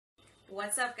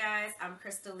What's up, guys? I'm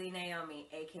Crystal Lee Naomi,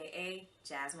 aka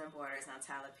Jasmine Borders on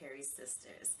Tyler Perry's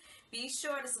Sisters. Be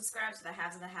sure to subscribe to the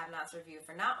Haves and the Have-Nots review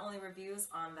for not only reviews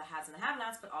on the Haves and the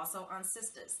Have-Nots, but also on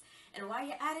Sistas. And while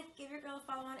you're at it, give your girl a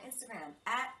follow on Instagram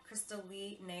at Crystal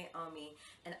Lee Naomi.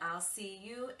 And I'll see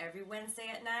you every Wednesday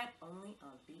at 9, only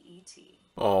on BET.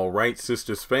 All right,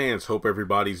 Sisters fans, hope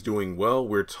everybody's doing well.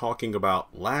 We're talking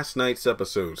about last night's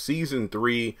episode, Season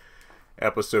 3,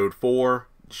 Episode 4,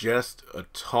 Just a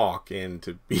Talk. And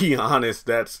to be honest,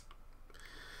 that's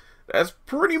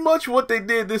pretty much what they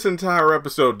did this entire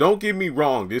episode. Don't get me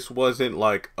wrong, this wasn't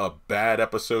like a bad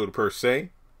episode per se.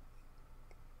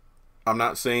 I'm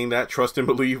not saying that. Trust and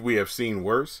believe, we have seen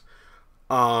worse.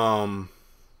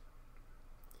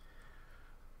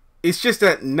 It's just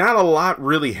that not a lot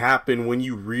really happened when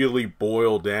you really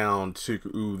boil down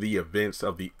to the events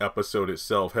of the episode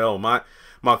itself. Hell, my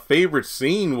favorite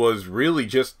scene was really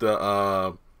just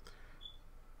the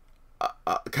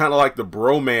kind of like the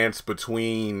bromance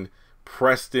between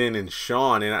Preston and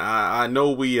Sean. And I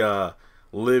know we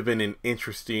live in an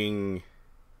interesting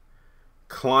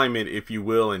climate, if you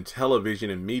will, in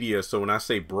television and media. So when I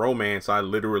say bromance, I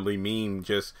literally mean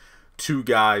just two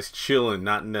guys chilling,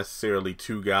 not necessarily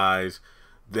two guys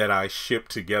that I ship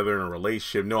together in a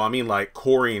relationship. No, I mean like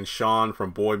Corey and Sean from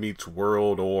Boy Meets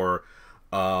World, or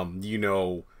you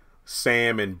know,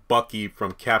 Sam and Bucky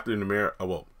from Captain America.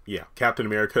 Well, yeah, Captain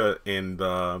America and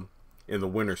the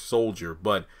Winter Soldier.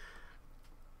 But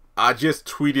I just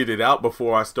tweeted it out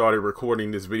before I started recording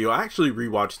this video. I actually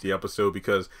rewatched the episode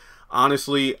because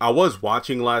honestly, I was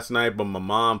watching last night, but my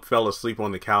mom fell asleep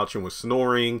on the couch and was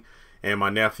snoring, and my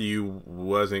nephew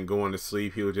wasn't going to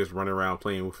sleep. He was just running around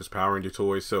playing with his Power Ranger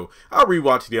toys. So I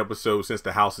rewatched the episode since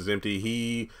the house is empty.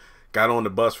 He got on the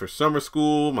bus for summer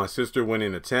school. My sister went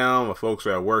into town. My folks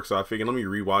are at work, so I figured let me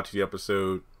rewatch the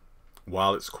episode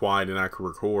while it's quiet and I could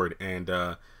record. And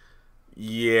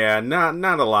yeah,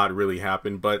 not a lot really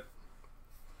happened, but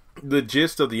the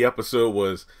gist of the episode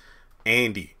was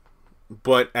Andy.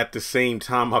 But at the same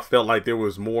time, I felt like there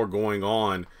was more going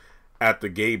on at the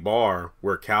gay bar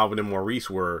where Calvin and Maurice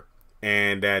were,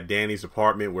 and at Danny's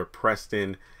apartment where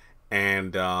Preston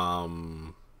and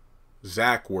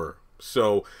Zach were.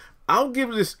 So I'll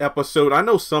give this episode, I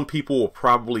know some people will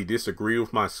probably disagree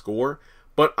with my score,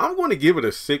 but I'm going to give it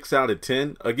a 6 out of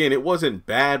 10. Again, it wasn't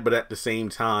bad, but at the same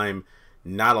time,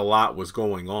 not a lot was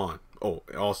going on. Oh,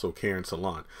 also Karen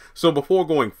Salon. So before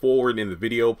going forward in the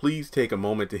video, please take a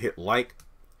moment to hit like,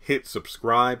 hit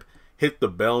subscribe, hit the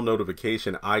bell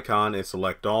notification icon, and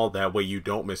select all. That way you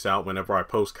don't miss out whenever I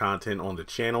post content on the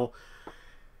channel.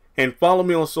 And follow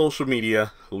me on social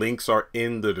media. Links are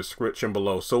in the description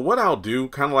below. So what I'll do,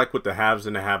 kind of like with the Haves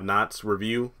and the Have-Nots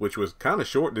review, which was kind of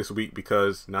short this week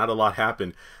because not a lot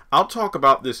happened, I'll talk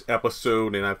about this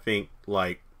episode in I think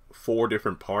like 4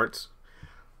 different parts.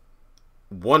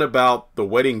 One about the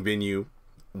wedding venue,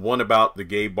 one about the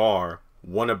gay bar,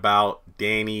 one about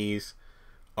Danny's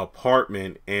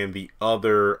apartment, and the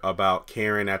other about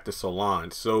Karen at the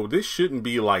salon. So this shouldn't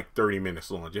be like 30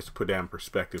 minutes long, just to put that in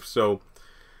perspective. So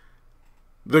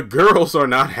the girls are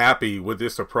not happy with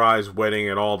this surprise wedding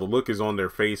at all. The look is on their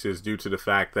faces due to the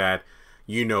fact that,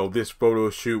 you know, this photo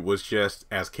shoot was just,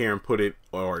 as Karen put it,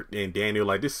 and Daniel,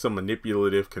 like, this is some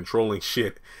manipulative, controlling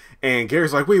shit. And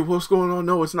Gary's like, wait, what's going on?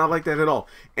 No, it's not like that at all.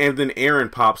 And then Aaron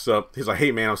pops up. He's like,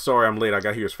 hey, man, I'm sorry I'm late. I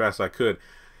got here as fast as I could.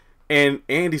 And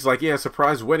Andy's like, yeah,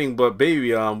 surprise wedding, but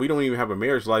baby, we don't even have a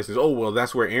marriage license. Oh, well,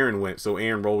 that's where Aaron went. So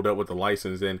Aaron rolled up with the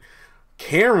license, and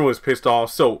Karen was pissed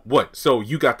off. So what? So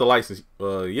you got the license?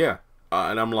 Yeah.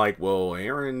 And I'm like, well,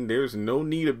 Aaron, there's no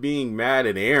need of being mad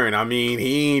at Aaron. I mean,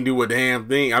 he ain't do a damn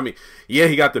thing. I mean, yeah,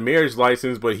 he got the marriage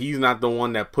license, but he's not the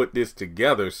one that put this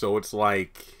together. So it's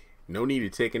like, no need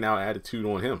of taking out attitude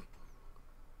on him.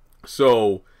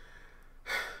 So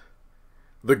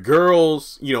the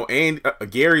girls, you know, and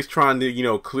Gary's trying to, you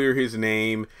know, clear his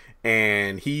name,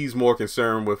 and he's more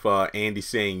concerned with Andy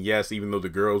saying yes, even though the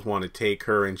girls want to take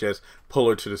her and just pull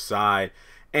her to the side.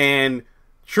 And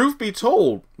truth be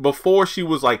told, before she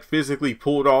was like physically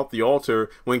pulled off the altar,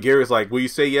 when Gary's like, will you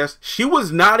say yes? She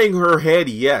was nodding her head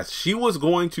yes. She was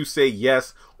going to say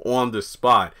yes on the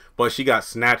spot, but she got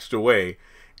snatched away.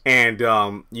 And,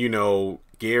 you know,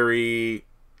 Gary,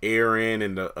 Aaron,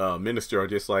 and the minister are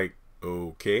just like,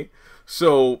 okay.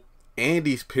 So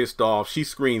Andy's pissed off. She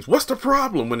screams, what's the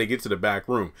problem, when they get to the back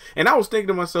room. And I was thinking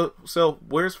to myself,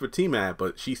 where's Fatima at?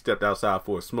 But she stepped outside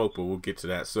for a smoke, but we'll get to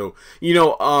that. So, you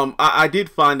know, I did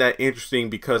find that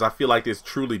interesting because I feel like this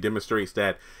truly demonstrates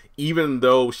that even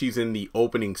though she's in the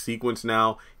opening sequence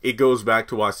now, it goes back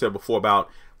to what I said before about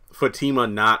Fatima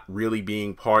not really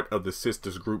being part of the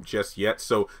Sistas group just yet.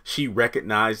 So she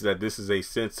recognized that this is a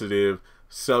sensitive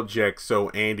subject, so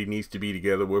Andy needs to be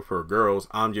together with her girls.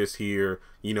 I'm just here,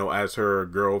 you know, as her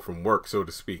girl from work, so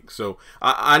to speak. So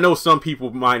I know some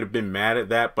people might have been mad at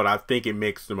that, but I think it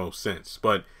makes the most sense.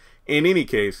 But in any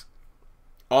case,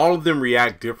 all of them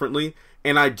react differently,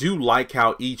 and I do like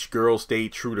how each girl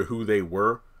stayed true to who they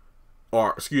were,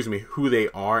 or excuse me, who they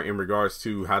are in regards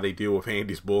to how they deal with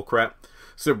Andy's bullcrap.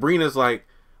 Sabrina's like,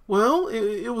 well,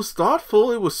 it was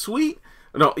thoughtful, it was sweet.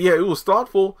 No, yeah, it was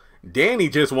thoughtful. Danny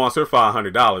just wants her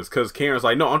 $500 because Karen's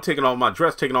like, no, I'm taking off my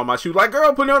dress, taking off my shoes. Like,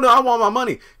 girl, no, I want my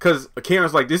money. Because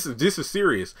Karen's like, this is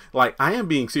serious. Like, I am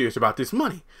being serious about this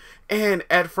money. And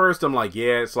at first, I'm like,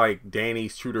 yeah, it's like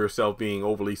Danny's true to herself, being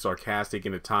overly sarcastic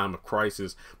in a time of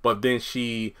crisis. But then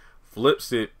she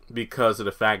flips it because of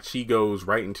the fact she goes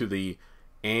right into the,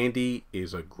 Andy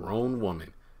is a grown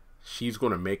woman. She's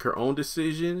going to make her own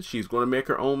decisions. She's going to make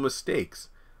her own mistakes.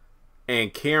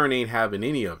 And Karen ain't having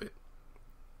any of it.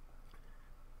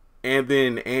 And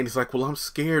then Andy's like, well, I'm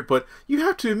scared, but you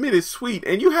have to admit it's sweet.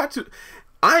 And you have to,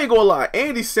 I ain't gonna lie,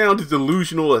 Andy sounded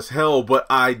delusional as hell, but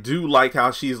I do like how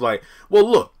she's like, well,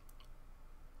 look,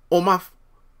 on my,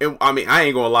 I mean, I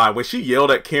ain't gonna lie, when she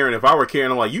yelled at Karen, if I were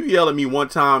Karen, I'm like, you yell at me one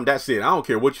time, that's it. I don't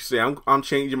care what you say. I'm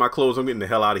changing my clothes. I'm getting the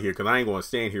hell out of here because I ain't gonna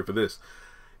stand here for this.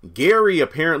 Gary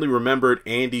apparently remembered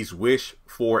Andy's wish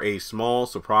for a small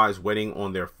surprise wedding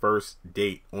on their first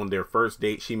date. On their first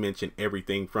date, she mentioned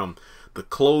everything from the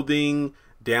clothing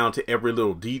down to every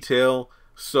little detail.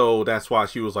 So that's why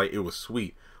she was like, it was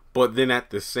sweet. But then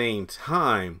at the same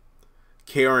time,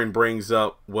 Karen brings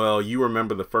up, well, you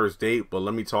remember the first date, but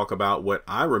let me talk about what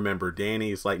I remember.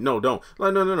 Danny's like, no, don't.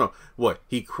 Like, no. What?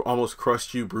 He almost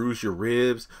crushed you, bruised your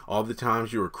ribs, all the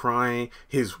times you were crying,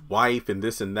 his wife and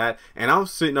this and that. And I'm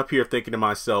sitting up here thinking to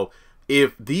myself,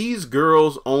 if these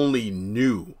girls only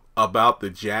knew about the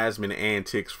Jasmine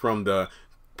antics from the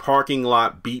parking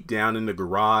lot beat down in the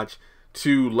garage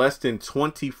to less than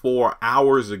 24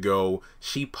 hours ago,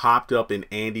 she popped up in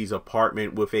Andy's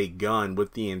apartment with a gun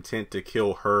with the intent to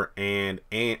kill her and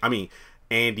Andy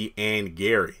and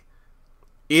Gary.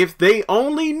 If they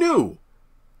only knew,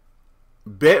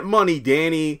 bet money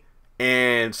Danny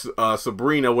and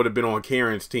Sabrina would have been on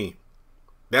Karen's team.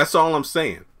 That's all I'm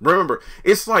saying. Remember,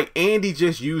 it's like Andy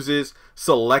just uses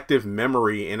selective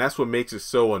memory, and that's what makes it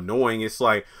so annoying. It's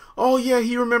like, oh yeah,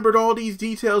 he remembered all these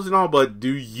details and all, but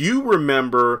do you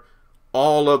remember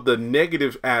all of the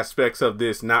negative aspects of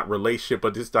this, not relationship,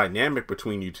 but this dynamic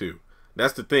between you two?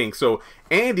 That's the thing. So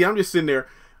Andy, I'm just sitting there.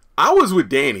 I was with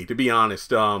Danny, to be honest.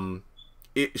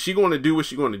 She going to do what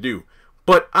she going to do.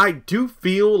 But I do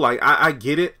feel like, I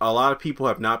get it. A lot of people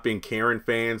have not been Karen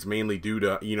fans, mainly due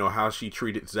to, you know, how she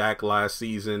treated Zach last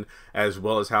season, as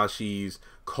well as how she's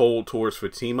cold towards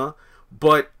Fatima.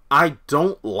 But I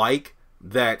don't like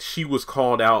that she was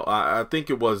called out. I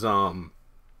think it was,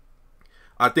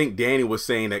 I think Danny was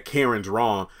saying that Karen's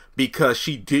wrong because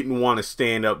she didn't want to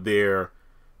stand up there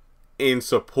in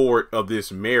support of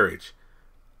this marriage.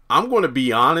 I'm going to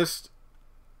be honest.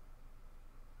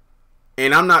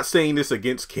 And I'm not saying this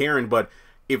against Karen, but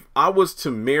if I was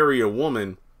to marry a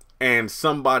woman and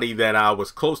somebody that I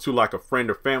was close to, like a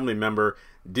friend or family member,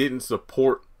 didn't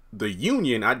support the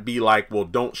union, I'd be like, well,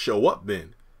 don't show up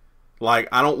then. Like,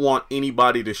 I don't want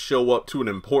anybody to show up to an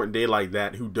important day like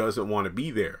that who doesn't want to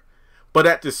be there. But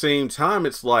at the same time,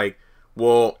 it's like,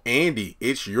 well, Andy,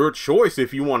 it's your choice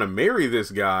if you want to marry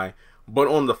this guy. But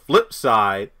on the flip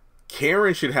side,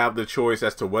 Karen should have the choice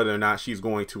as to whether or not she's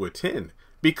going to attend.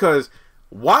 Because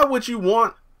why would you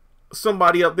want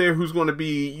somebody up there who's going to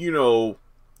be, you know,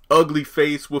 ugly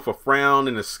face with a frown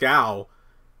and a scowl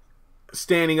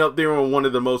standing up there on one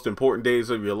of the most important days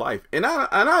of your life? And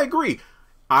I agree.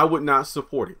 I would not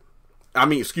support it. I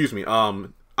mean, excuse me.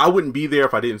 I wouldn't be there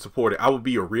if I didn't support it. I would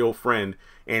be a real friend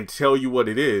and tell you what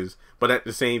it is, but at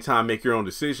the same time make your own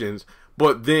decisions.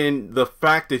 But then the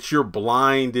fact that you're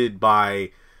blinded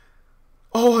by,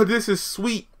 oh, this is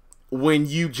sweet, when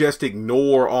you just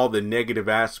ignore all the negative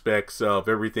aspects of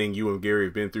everything you and Gary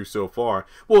have been through so far.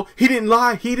 Well, he didn't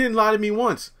lie. He didn't lie to me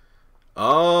once.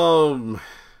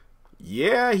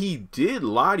 Yeah, he did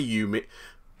lie to you.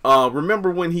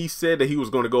 Remember when he said that he was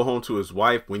going to go home to his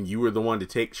wife when you were the one to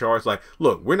take charge? Like,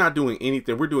 look, we're not doing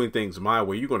anything. We're doing things my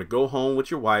way. You're going to go home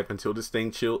with your wife until this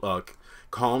thing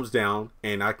calms down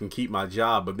and I can keep my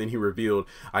job. But then he revealed,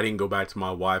 I didn't go back to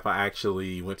my wife. I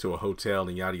actually went to a hotel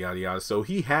and yada, yada, yada. So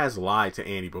he has lied to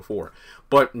Andy before,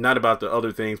 but not about the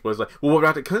other things. But it's like, well, what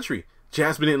about the country?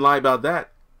 Jasmine didn't lie about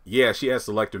that. Yeah, she has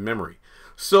selective memory.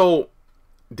 So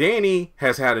Danny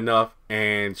has had enough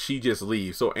and she just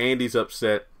leaves. So Andy's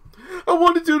upset. I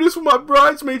want to do this with my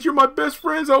bridesmaids. You're my best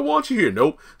friends. I want you here.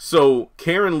 Nope. So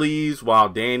Karen leaves while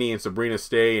Danny and Sabrina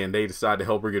stay, and they decide to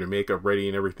help her get her makeup ready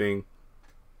and everything.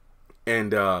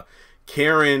 And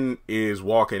Karen is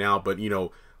walking out, but, you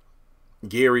know,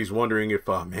 Gary's wondering if,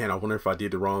 man, I wonder if I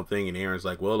did the wrong thing. And Aaron's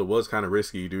like, well, it was kind of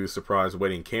risky to do a surprise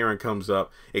wedding. Karen comes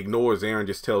up, ignores Aaron,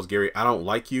 just tells Gary, I don't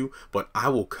like you, but I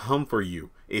will come for you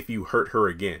if you hurt her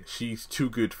again. She's too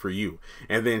good for you.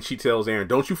 And then she tells Aaron,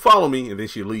 don't you follow me, and then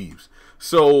she leaves.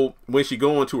 So when she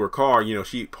go into her car, you know,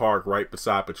 she parked right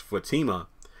beside Fatima,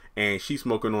 and she's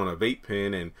smoking on a vape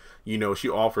pen, and, you know, she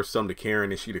offers some to Karen,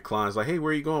 and she declines, like, hey,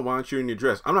 where are you going? Why aren't you in your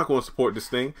dress? I'm not going to support this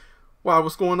thing. Why,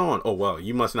 what's going on? Oh, well,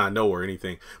 you must not know or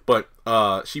anything. But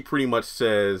she pretty much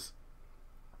says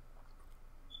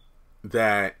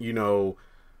that, you know,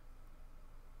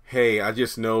 hey, I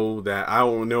just know that I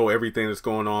don't know everything that's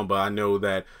going on, but I know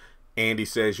that Andy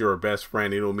says you're her best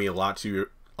friend. It'll mean a lot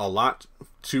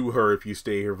to her if you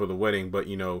stay here for the wedding. But,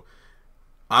 you know,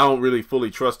 I don't really fully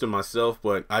trust him myself,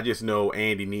 but I just know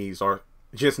Andy needs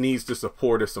the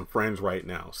support of some friends right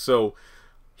now. So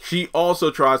she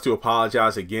also tries to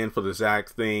apologize again for the Zach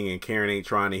thing, and Karen ain't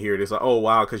trying to hear it. It's like, oh,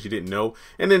 wow, because you didn't know.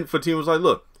 And then Fatima was like,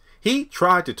 look, he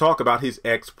tried to talk about his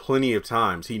ex plenty of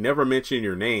times. He never mentioned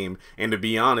your name. And to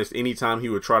be honest, anytime he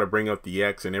would try to bring up the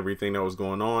ex and everything that was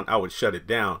going on, I would shut it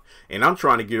down. And I'm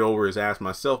trying to get over his ass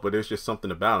myself, but there's just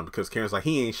something about him. Because Karen's like,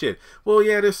 he ain't shit. Well,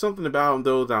 yeah, there's something about him,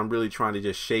 though, that I'm really trying to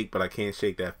just shake, but I can't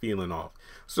shake that feeling off.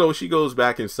 So she goes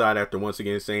back inside after once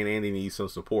again saying Andy needs some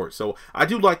support. So I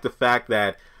do like the fact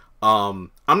that I'm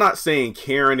not saying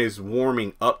Karen is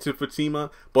warming up to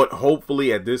Fatima, but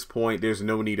hopefully at this point there's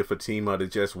no need of Fatima to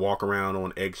just walk around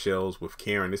on eggshells with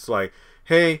Karen. It's like,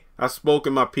 hey, I've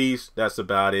spoken my piece. That's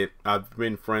about it. I've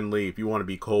been friendly. If you want to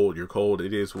be cold, you're cold.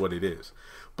 It is what it is.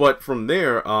 But from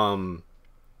there, let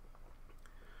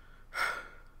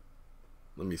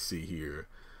me see here.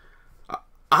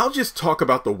 I'll just talk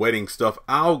about the wedding stuff.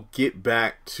 I'll get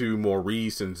back to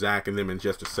Maurice and Zach and them in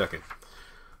just a second.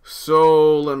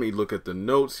 So let me look at the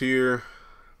notes here.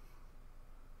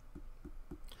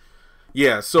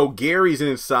 Yeah, so Gary's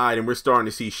inside, and we're starting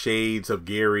to see shades of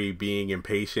Gary being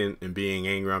impatient and being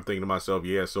angry. I'm thinking to myself,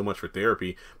 yeah, so much for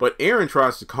therapy. But Aaron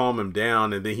tries to calm him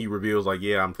down, and then he reveals, like,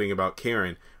 yeah, I'm thinking about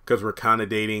Karen because we're kind of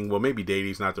dating. Well, maybe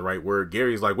dating's not the right word.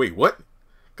 Gary's like, wait, what?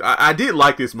 I did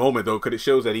like this moment, though, because it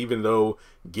shows that even though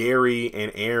Gary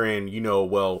and Aaron, you know,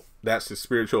 well, that's his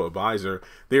spiritual advisor,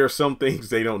 there are some things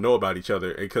they don't know about each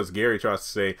other. Because Gary tries to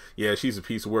say, yeah, she's a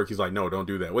piece of work. He's like, no, don't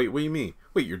do that. Wait, what do you mean?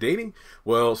 Wait, you're dating?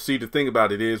 Well, see, the thing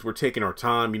about it is we're taking our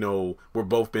time. You know, we're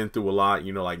both been through a lot,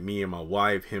 you know, like me and my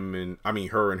wife, her and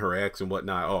her ex and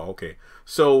whatnot. Oh, okay.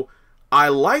 So I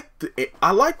like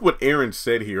what Aaron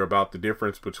said here about the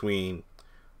difference between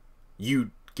you,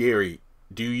 Gary.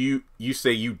 Do you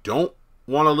say you don't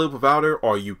want to live without her,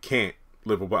 or you can't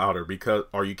live without her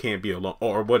or you can't be alone?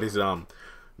 Or what is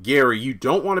Gary, you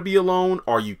don't want to be alone,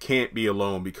 or you can't be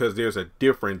alone? Because there's a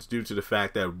difference due to the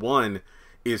fact that one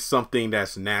is something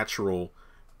that's natural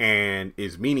and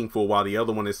is meaningful, while the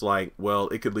other one is like, well,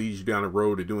 it could lead you down a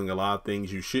road to doing a lot of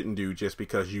things you shouldn't do just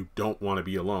because you don't want to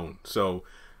be alone. So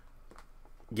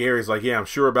Gary's like, yeah, I'm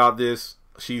sure about this.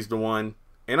 She's the one.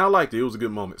 And I liked it. It was a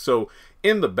good moment. So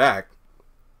in the back,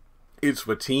 it's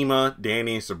Fatima,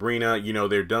 Danny, and Sabrina. You know,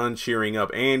 they're done cheering up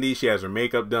Andy. She has her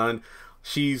makeup done.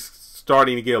 She's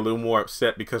starting to get a little more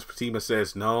upset because Fatima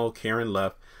says, no, Karen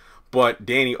left. But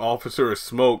Danny offers her a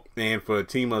smoke, and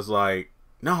Fatima's like,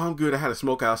 no, I'm good. I had a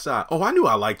smoke outside. Oh, I knew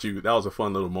I liked you. That was a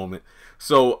fun little moment.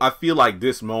 So I feel like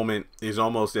this moment is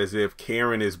almost as if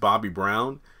Karen is Bobby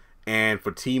Brown and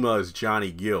Fatima is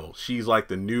Johnny Gill. She's like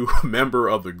the new member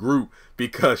of the group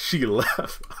because she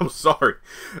left. I'm sorry.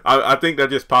 I think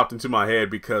that just popped into my head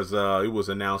because it was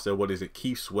announced that, what is it,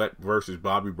 Keith Sweat versus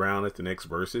Bobby Brown at the next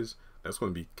Versus. That's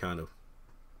going to be kind of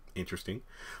interesting.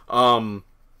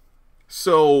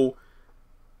 So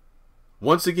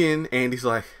once again, Andy's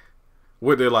like,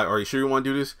 they're like, are you sure you want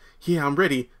to do this? Yeah, I'm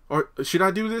ready. Or should I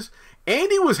do this?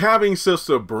 Andy was having some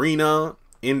Sabrina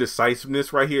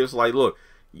indecisiveness right here. It's like, look,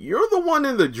 you're the one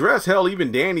in the dress. Hell,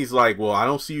 even Danny's like, well, I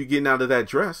don't see you getting out of that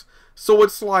dress. So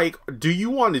it's like, do you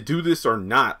want to do this or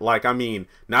not? Like, I mean,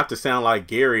 not to sound like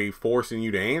Gary forcing you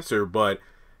to answer, but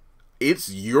it's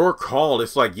your call.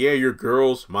 It's like, yeah, your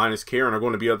girls, minus Karen, are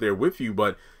going to be out there with you,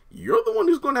 but you're the one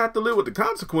who's going to have to live with the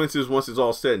consequences once it's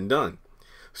all said and done.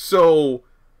 So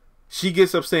she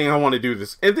gets up saying, I want to do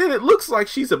this. And then it looks like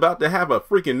she's about to have a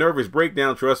freaking nervous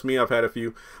breakdown. Trust me, I've had a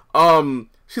few.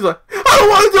 She's like, I don't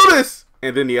want to do this.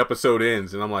 And then the episode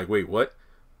ends, and I'm like, wait, what?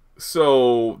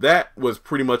 So that was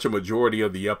pretty much a majority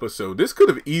of the episode. This could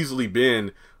have easily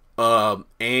been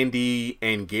Andy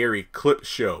and Gary clip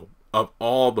show of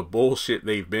all the bullshit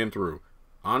they've been through.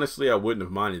 Honestly, I wouldn't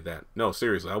have minded that. No,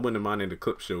 seriously, I wouldn't have minded the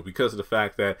clip show because of the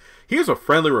fact that here's a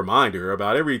friendly reminder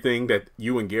about everything that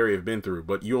you and Gary have been through,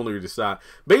 but you only decide.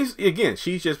 Basically, again,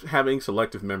 she's just having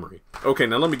selective memory. Okay,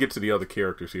 now let me get to the other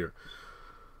characters here.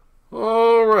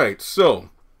 All right, so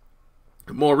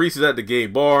Maurice is at the gay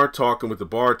bar talking with the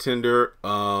bartender,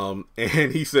 and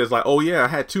he says like, oh yeah, I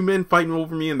had two men fighting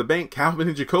over me in the bank, Calvin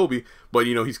and Jacoby, but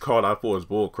you know, he's called out for his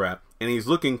bull crap, and he's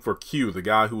looking for Q, the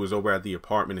guy who was over at the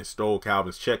apartment and stole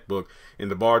Calvin's checkbook,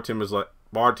 and the bartender's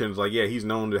like, yeah, he's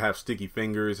known to have sticky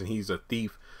fingers and he's a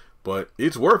thief, but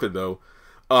it's worth it though.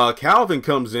 Calvin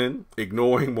comes in,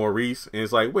 ignoring Maurice, and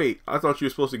it's like, wait, I thought you were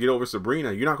supposed to get over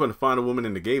Sabrina. You're not going to find a woman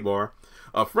in the gay bar.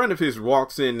 A friend of his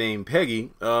walks in named Peggy.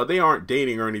 They aren't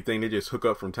dating or anything. They just hook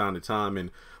up from time to time. And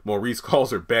Maurice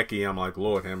calls her Becky. I'm like,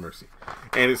 Lord have mercy.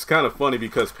 And it's kind of funny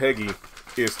because Peggy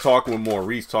is talking with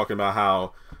Maurice, talking about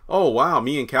how, oh, wow,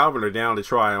 me and Calvin are down to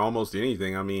try almost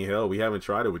anything. I mean, hell, we haven't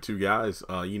tried it with two guys.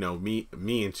 You know, me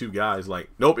and two guys,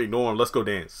 like, nope, ignore them. Let's go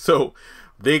dance. So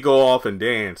they go off and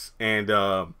dance. And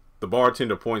the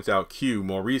bartender points out Q.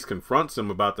 Maurice confronts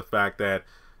him about the fact that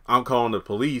I'm calling the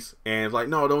police, and it's like,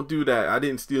 no, don't do that. I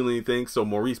didn't steal anything. So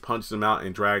Maurice punches him out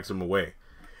and drags him away.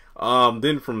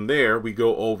 Then from there, we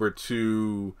go over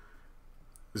to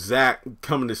Zach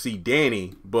coming to see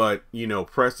Danny, but, you know,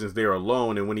 Preston's there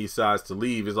alone, and when he decides to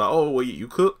leave, it's like, oh, well, you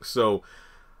cook? So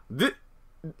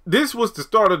this was the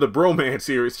start of the bromance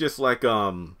here. It's just like,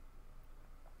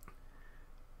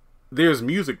 there's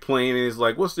music playing, and it's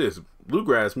like, what's this?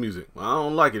 Bluegrass music. Well, I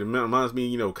don't like it. It reminds me,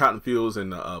 you know, cotton fields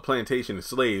and plantation and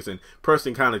slaves. And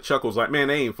Preston kind of chuckles like, man,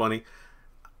 that ain't funny.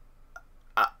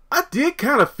 I did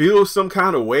kind of feel some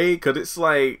kind of way, because it's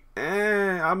like,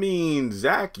 I mean,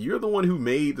 Zach, you're the one who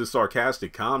made the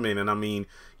sarcastic comment, and I mean,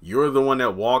 you're the one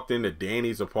that walked into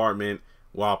Danny's apartment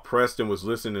while Preston was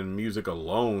listening to music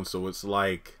alone. So it's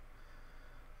like,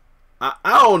 I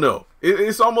don't know.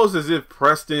 It's almost as if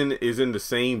Preston is in the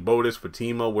same boat as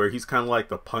Fatima, where he's kind of like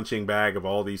the punching bag of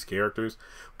all these characters.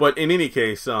 But in any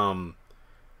case,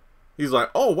 he's like,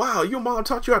 oh, wow, your mom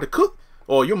taught you how to cook?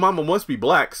 Or your mama must be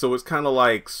black. So it's kind of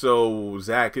like, so,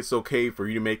 Zach, it's okay for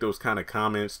you to make those kind of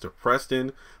comments to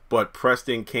Preston, but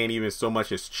Preston can't even so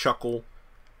much as chuckle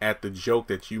at the joke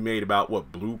that you made about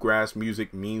what bluegrass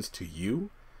music means to you?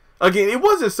 Again, it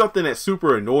wasn't something that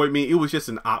super annoyed me. It was just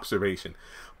an observation.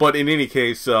 But in any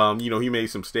case, you know, he made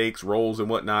some steaks, rolls, and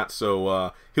whatnot.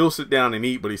 So he'll sit down and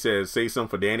eat, but he says, say something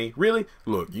for Danny. Really?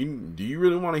 Look, do you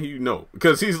really want to hear? No.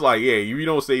 Because he's like, yeah, you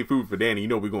don't save food for Danny, you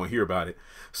know we're going to hear about it.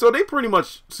 So they pretty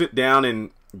much sit down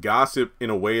and gossip in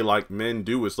a way like men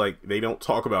do. It's like they don't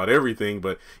talk about everything,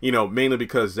 but, you know, mainly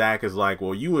because Zach is like,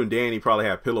 well, you and Danny probably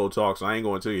have pillow talk, so I ain't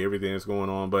going to tell you everything that's going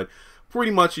on. But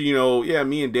pretty much, you know, yeah,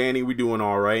 me and Danny, we doing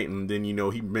all right. And then, you know,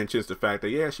 he mentions the fact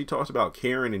that, yeah, she talks about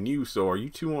Karen and you, so are you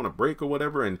two on a break or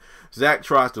whatever? And Zach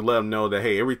tries to let him know that,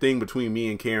 hey, everything between me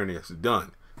and Karen is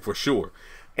done, for sure.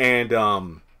 And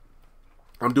I'm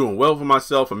doing well for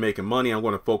myself. I'm making money. I'm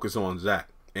going to focus on Zach.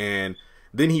 And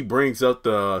then he brings up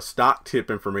the stock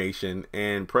tip information,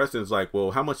 and Preston's like,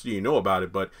 well, how much do you know about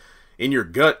it? But in your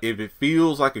gut, if it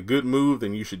feels like a good move,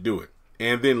 then you should do it.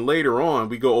 And then later on,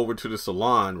 we go over to the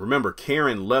salon. Remember,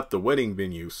 Karen left the wedding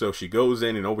venue, so she goes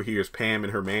in and overhears Pam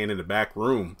and her man in the back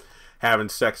room having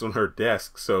sex on her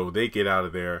desk, so they get out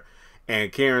of there.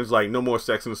 And Karen's like, no more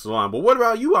sex in the salon. But what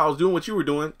about you? I was doing what you were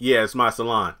doing. Yeah, it's my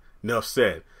salon. Enough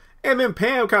said. And then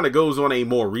Pam kind of goes on a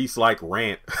Maurice-like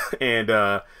rant,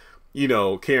 and you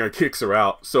know, Karen kicks her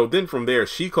out. So then from there,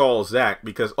 she calls Zach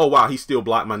because, oh, wow, he still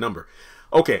blocked my number.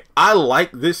 Okay, I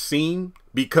like this scene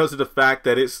because of the fact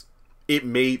that it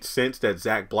made sense that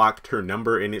Zach blocked her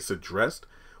number and it's addressed.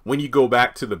 When you go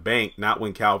back to the bank, not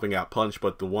when Calvin got punched,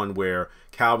 but the one where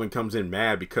Calvin comes in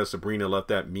mad because Sabrina left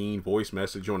that mean voice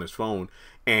message on his phone,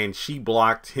 and she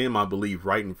blocked him, I believe,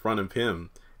 right in front of him.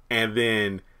 And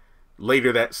then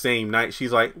later that same night,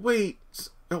 she's like, wait,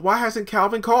 why hasn't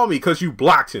Calvin called me? Because you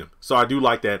blocked him. So I do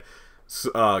like that.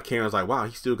 Karen's like, wow,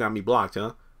 he still got me blocked,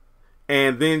 huh?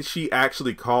 And then she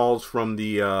actually calls from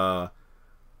the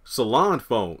salon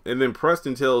phone. And then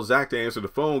Preston tells Zach to answer the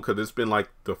phone because it's been like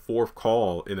the fourth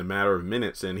call in a matter of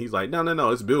minutes. And he's like,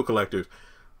 no, it's bill collectors.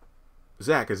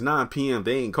 Zach, it's 9 p.m.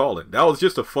 They ain't calling. That was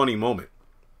just a funny moment.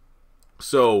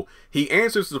 So he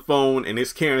answers the phone, and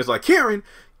it's Karen. It's like, Karen,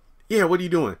 yeah, what are you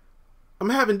doing?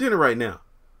 I'm having dinner right now.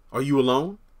 Are you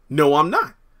alone? No, I'm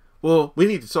not. Well, we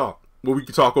need to talk. Well, we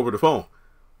can talk over the phone.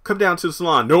 Come down to the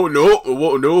salon. No.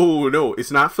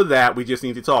 It's not for that. We just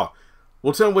need to talk.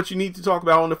 Well, tell them what you need to talk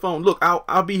about on the phone. Look,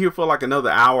 I'll be here for like another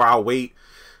hour. I'll wait.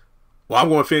 Well, I'm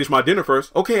going to finish my dinner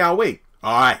first. Okay, I'll wait.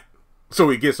 All right. So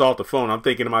he gets off the phone. I'm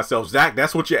thinking to myself, Zach,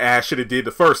 that's what your ass should have did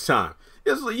the first time.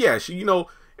 It's like, yeah, she,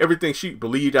 everything she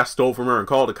believed I stole from her and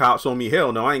called the cops on me.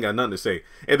 Hell no, I ain't got nothing to say.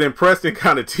 And then Preston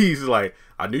kind of teases like,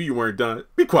 I knew you weren't done.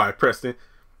 Be quiet, Preston.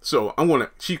 So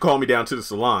she called me down to the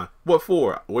salon. What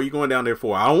for? What are you going down there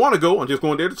for? I don't want to go. I'm just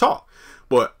going there to talk.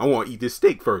 But I want to eat this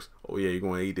steak first. Oh yeah, you're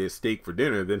going to eat this steak for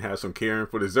dinner, then have some Karen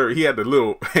for dessert. He had the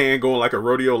little hand going like a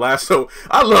rodeo lasso.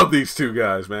 I love these two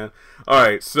guys, man. All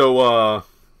right, so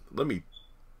let me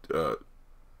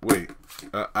wait.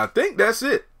 I think that's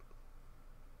it.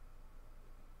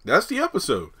 That's the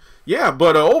episode. Yeah,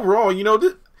 but overall,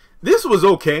 this was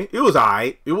okay. It was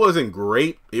alright. It wasn't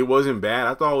great. It wasn't bad.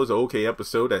 I thought it was an okay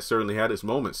episode that certainly had its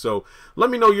moments. So let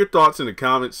me know your thoughts in the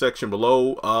comment section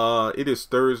below. It is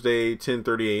Thursday,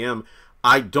 10:30 a.m.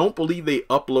 I don't believe they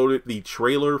uploaded the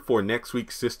trailer for next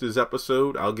week's Sistas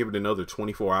episode. I'll give it another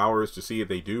 24 hours to see if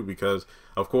they do, because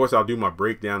of course I'll do my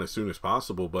breakdown as soon as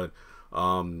possible. But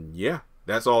yeah,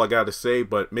 that's all I got to say.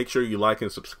 But make sure you like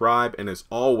and subscribe. And as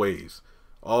always,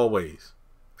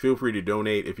 feel free to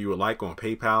donate if you would like on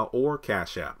PayPal or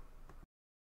Cash App.